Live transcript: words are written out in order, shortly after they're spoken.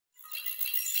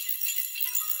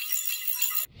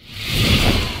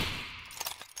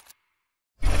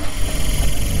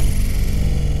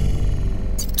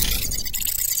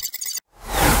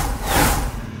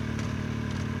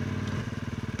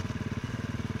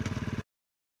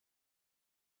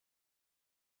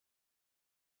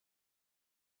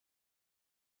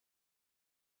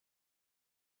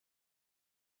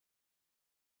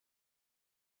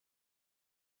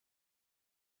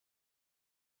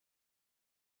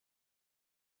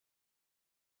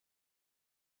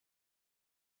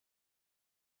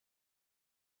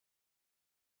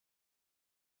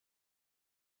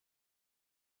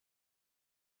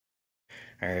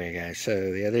Alright guys,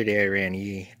 so the other day I ran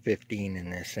E15 in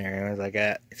this and everyone was like,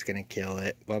 it's gonna kill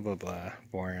it, blah blah blah,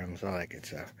 forums, all that good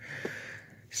stuff.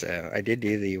 So I did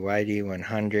do the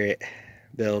YD100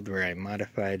 build where I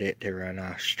modified it to run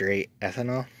off straight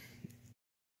ethanol.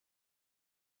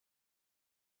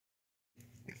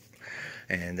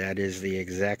 And that is the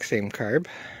exact same carb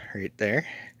right there.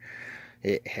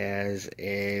 It has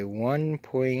a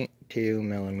 1.2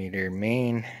 millimeter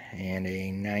main and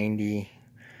a 90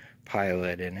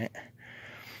 pilot in it.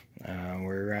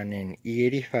 We're running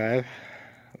E85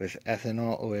 with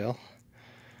ethanol oil.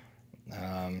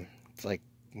 It's like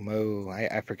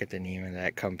I forget the name of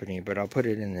that company, but I'll put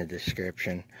it in the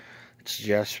description. It's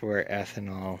just for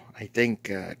ethanol. I think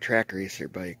track racer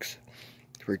bikes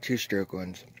for two-stroke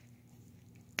ones.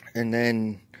 And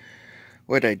then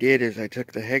what I did is I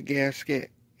took the head gasket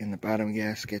and the bottom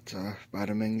gaskets off,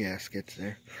 bottom end gaskets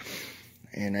there.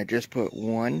 And I just put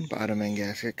one bottom end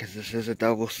gasket because this is a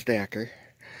double stacker.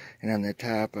 And on the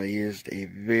top I used a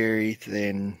very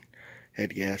thin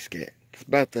head gasket. It's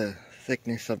about the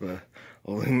thickness of a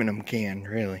aluminum can,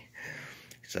 really.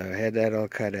 So I had that all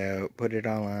cut out, put it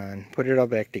all on, put it all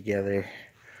back together.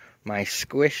 My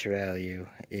squish value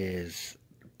is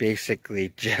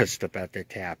basically just about to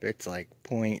tap. It's like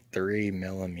 0.3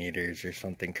 millimeters or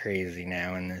something crazy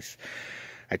now in this.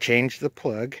 I changed the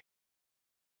plug.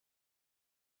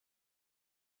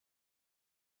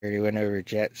 Already went over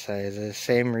jet sizes,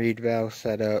 same reed valve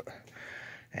setup,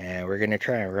 and we're gonna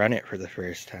try and run it for the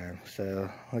first time.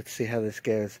 So let's see how this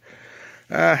goes.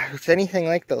 If it's anything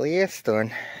like the last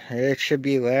one, it should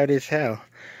be loud as hell.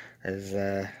 As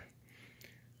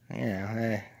you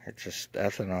know, it's just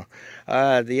ethanol.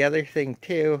 The other thing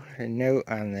too, a note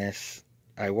on this,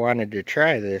 I wanted to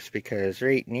try this because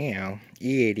right now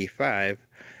E85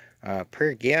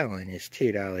 per gallon is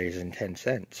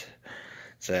 $2.10.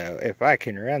 So if I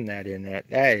can run that in that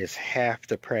is half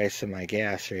the price of my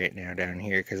gas right now down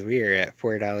here, because we are at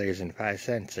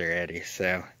 $4.05 already.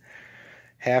 So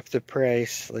half the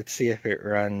price. Let's see if it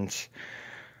runs.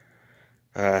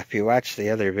 If you watch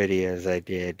the other videos I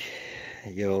did,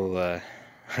 you'll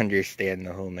understand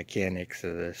the whole mechanics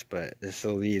of this. But this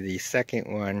will be the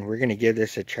second one. We're going to give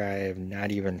this a try. I've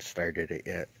not even started it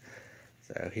yet.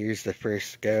 So here's the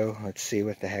first go. Let's see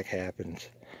what the heck happens.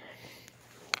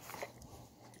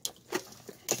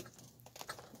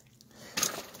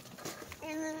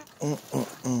 Oh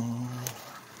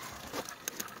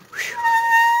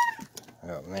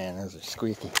man, those are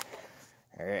squeaky.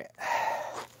 Alright.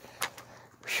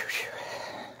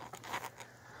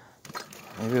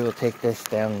 Maybe we'll take this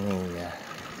down the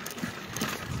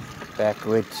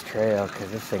backwoods trail, because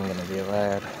this thing's going to be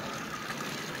loud.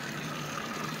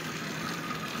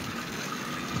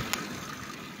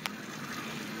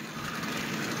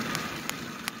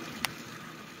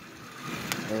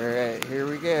 Alright, here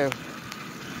we go.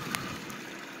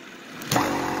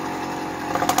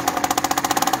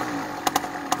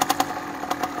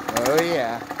 Oh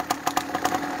yeah.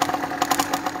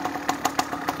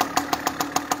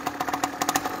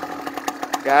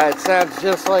 God, it sounds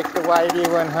just like the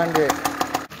YD100.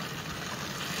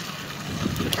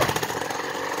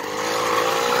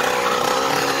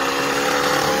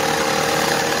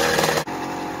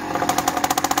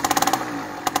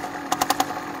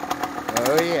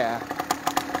 Oh yeah.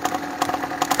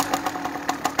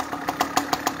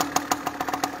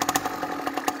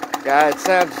 God, it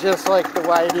sounds just like the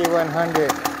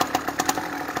YD100.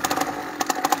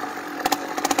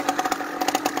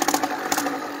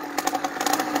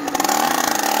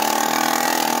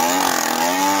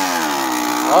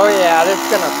 Oh yeah,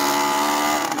 that's gonna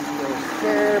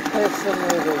sure piss some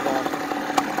meters off.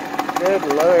 Good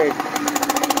lord.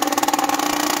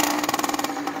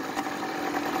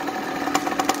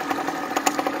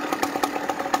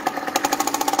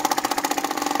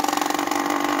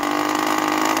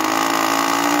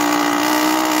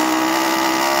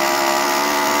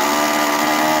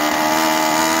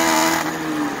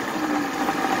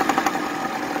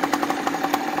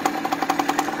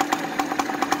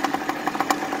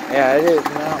 Yeah, it is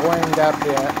not warmed up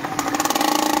yet.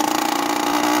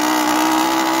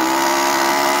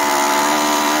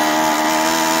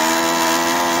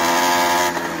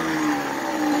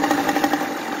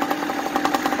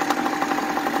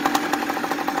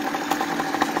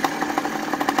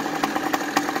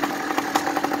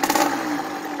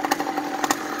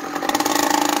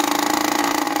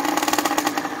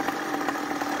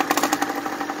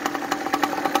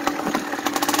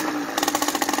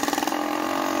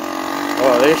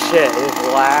 Oh, this shit is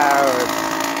loud.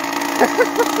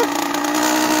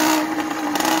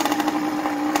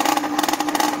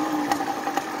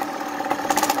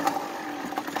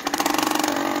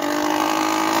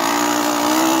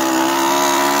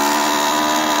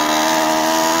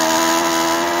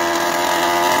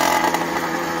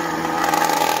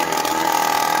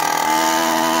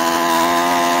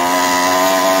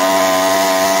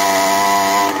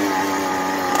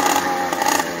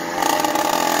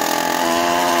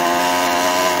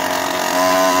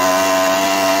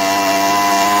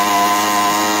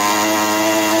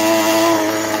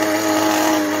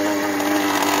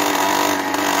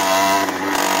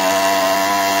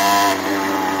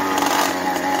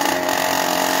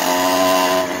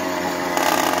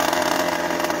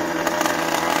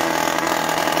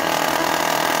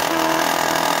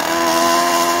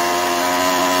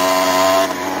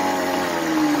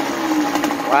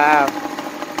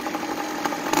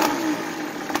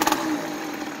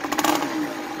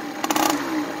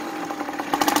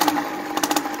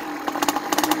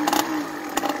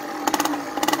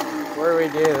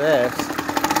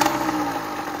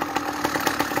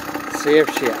 see if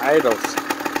she idles.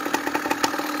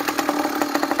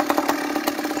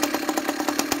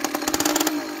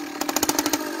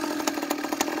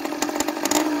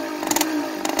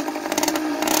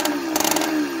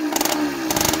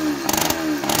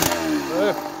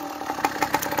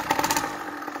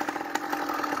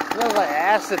 Smells like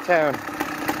acetone.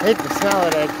 Hate to smell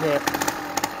it, I can't.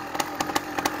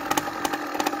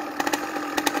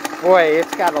 Boy,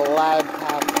 it's got a loud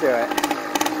pop to it.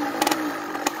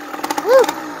 Woo!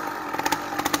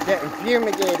 Getting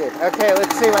fumigated. Okay,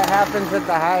 let's see what happens at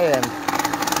the high end.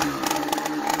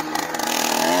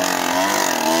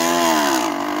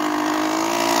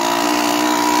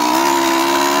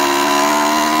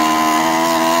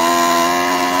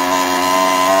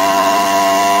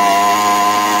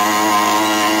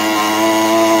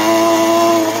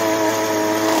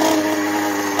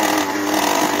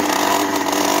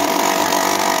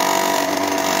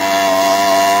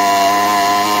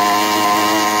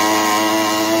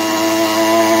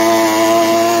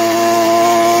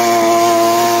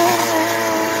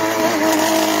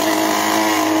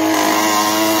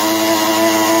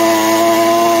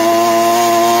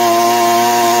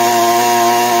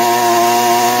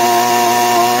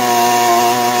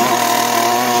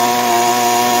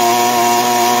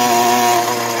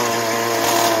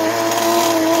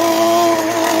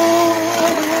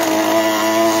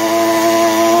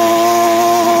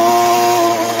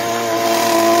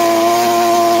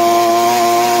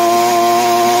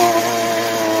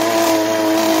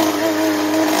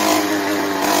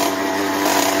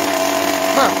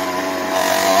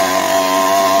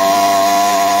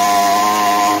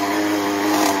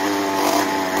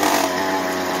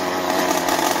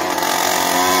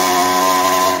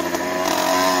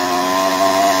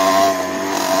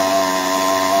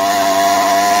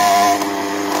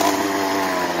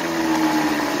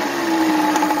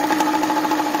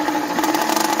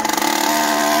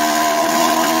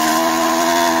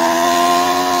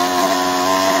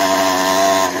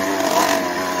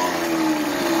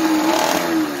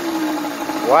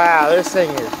 Wow, this thing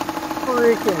is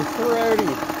freaking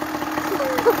throaty.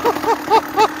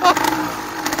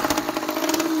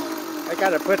 I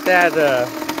gotta put that,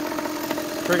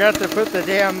 forgot to put the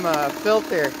damn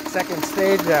filter, second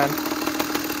stage on.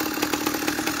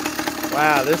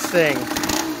 Wow, this thing.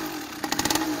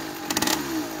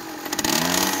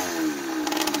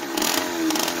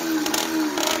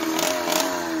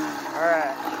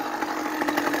 Alright.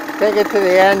 Take it to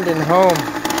the end and home.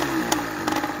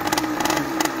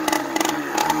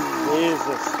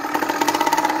 Jesus.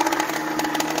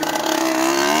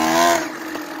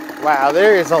 Wow,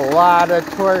 there is a lot of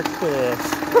torque to this.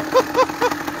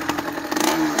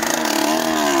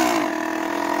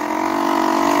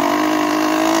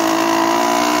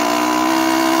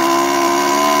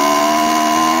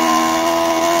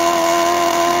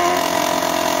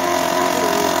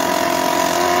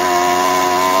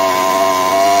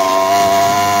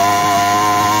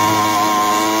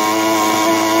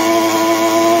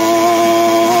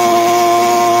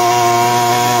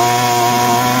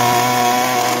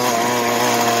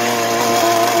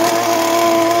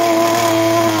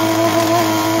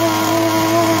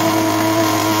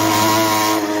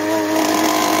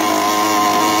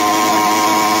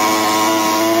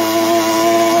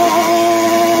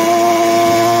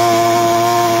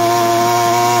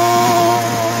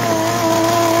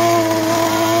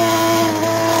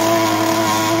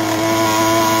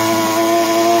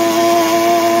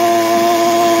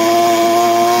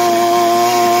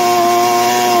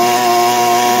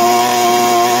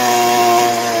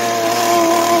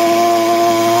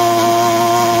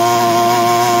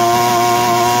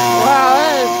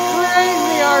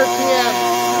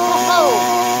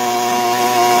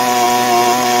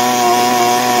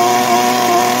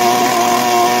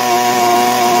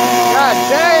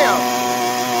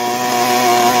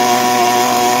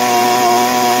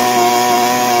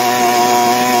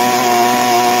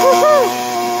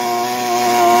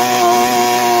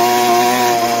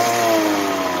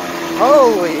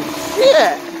 Holy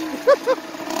shit!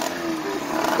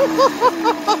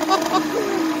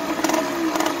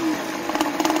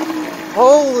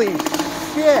 Holy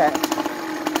shit!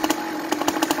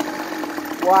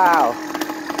 Wow.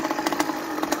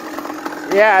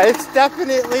 Yeah, it's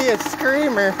definitely a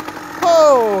screamer.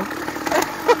 Oh!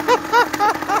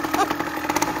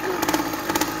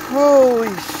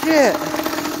 Holy shit!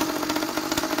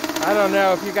 I don't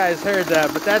know if you guys heard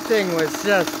that, but that thing was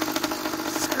just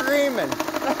screaming.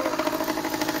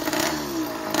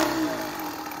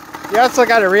 You also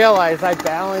got to realize I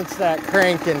balanced that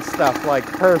crank and stuff like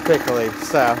perfectly,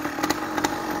 so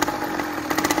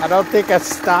I don't think a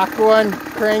stock one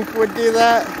crank would do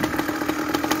that.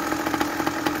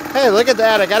 Hey, look at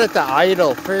that. I got it to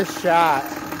idle. First shot.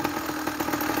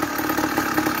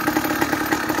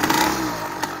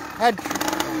 Had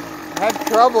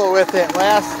trouble with it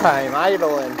last time,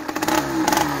 idling.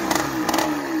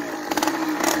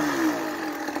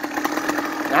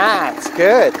 Ah, it's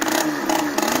good.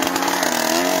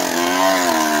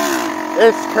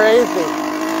 It's crazy.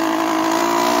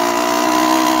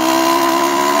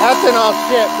 Ethanol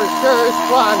shit for sure is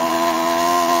fun.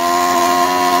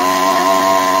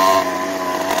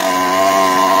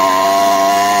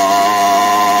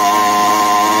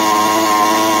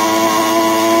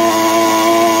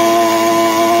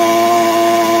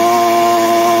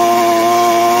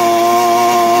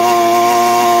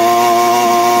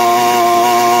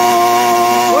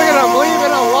 Look at him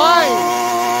leaving a line.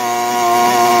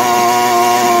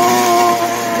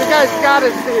 You guys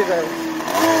gotta see this.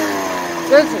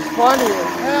 This is funny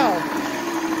as hell.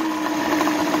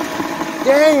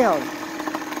 Damn.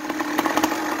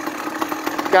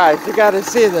 Guys, you gotta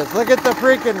see this. Look at the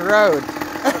freaking road.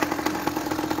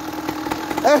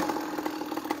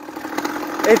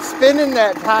 It's spinning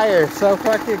that tire so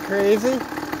fucking crazy.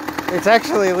 It's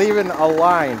actually leaving a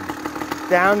line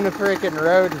down the freaking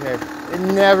road here. It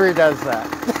never does that.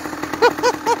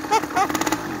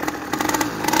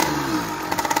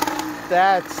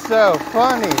 That's so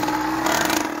funny.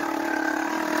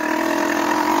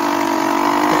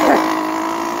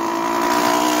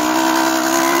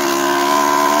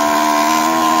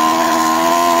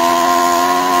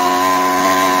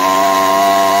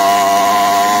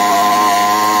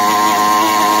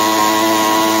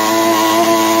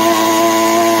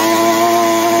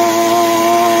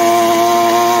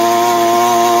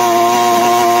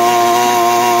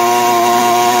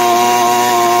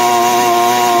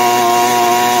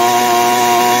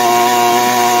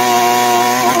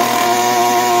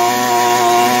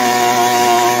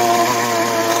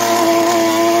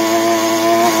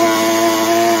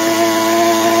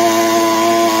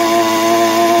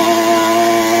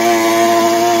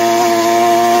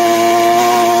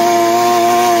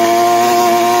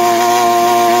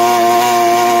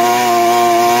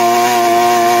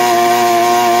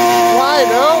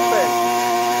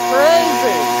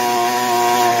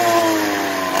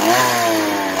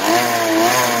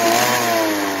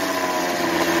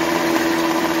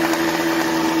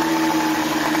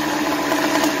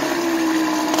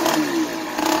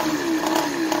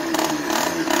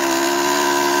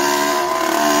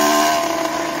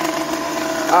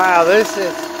 Wow, this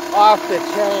is off the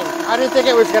chain. I didn't think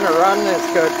it was going to run this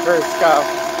good first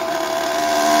go.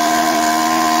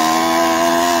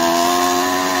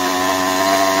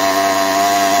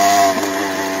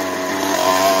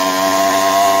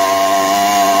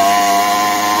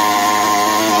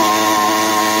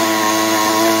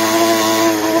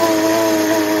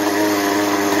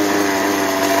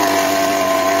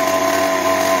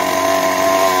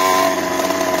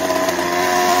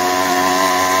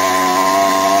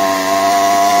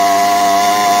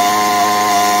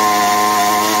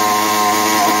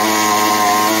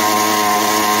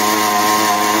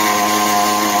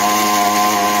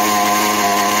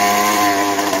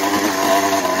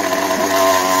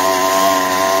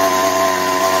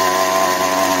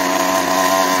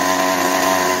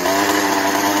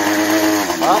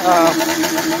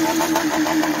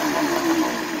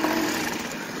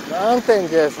 Something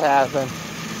just happened.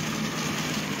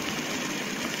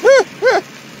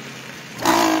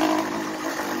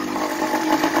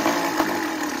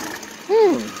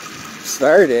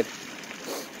 Started.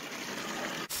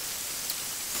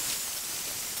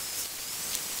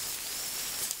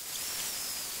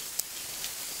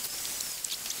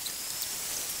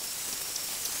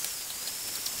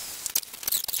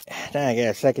 Now I got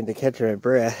a second to catch my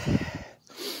breath.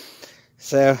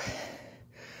 So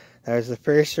that was the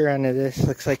first run of this.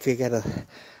 Looks like we got a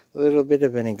little bit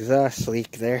of an exhaust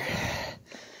leak there.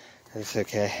 That's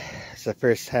okay. It's the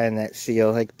first time that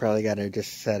seal. I probably gotta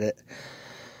just set it.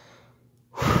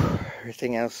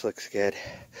 Everything else looks good.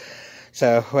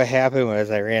 So what happened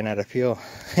was I ran out of fuel.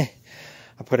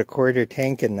 I put a quarter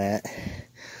tank in that.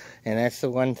 And that's the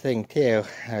one thing too,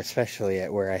 especially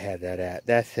at where I had that at.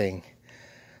 That thing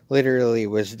literally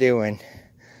was doing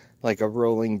like a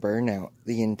rolling burnout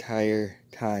the entire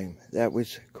time. That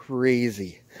was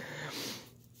crazy.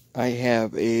 I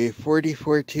have a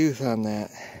 44 tooth on that.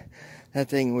 That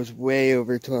thing was way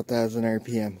over 12,000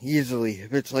 RPM. Easily.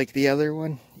 If it's like the other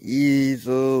one,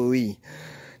 easily.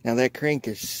 Now that crank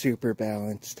is super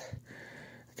balanced.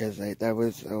 Because that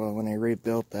was, when I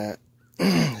rebuilt that,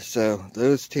 So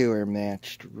those two are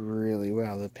matched really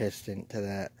well, the piston to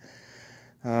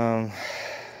that.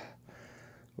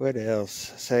 What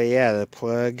else? So yeah, the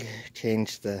plug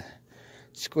changed the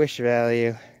squish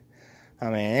value. I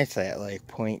mean, it's at like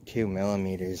 0.2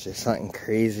 millimeters or something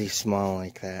crazy small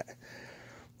like that.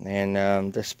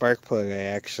 And the spark plug I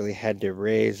actually had to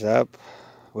raise up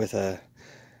with a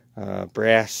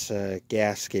brass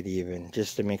gasket even,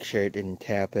 just to make sure it didn't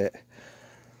tap it.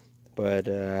 But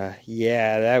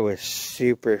yeah, that was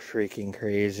super freaking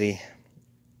crazy.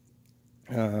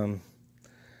 Wow,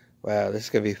 this is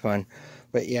gonna be fun.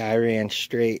 But yeah, I ran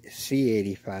straight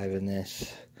C85 in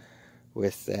this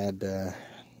with that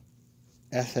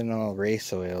ethanol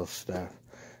race oil stuff.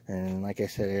 And like I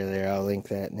said earlier, I'll link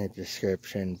that in the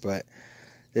description. But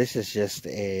this is just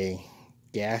a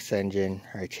gas engine.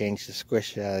 I changed the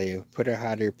squish value, put a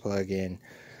hotter plug in,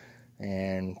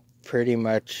 and pretty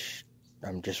much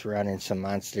I'm just running some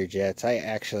monster jets. I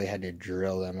actually had to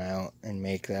drill them out and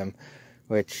make them,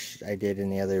 which I did in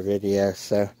the other video.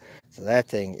 So that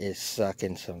thing is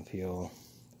sucking some fuel,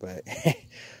 but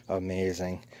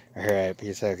amazing. Alright,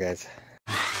 peace out, guys.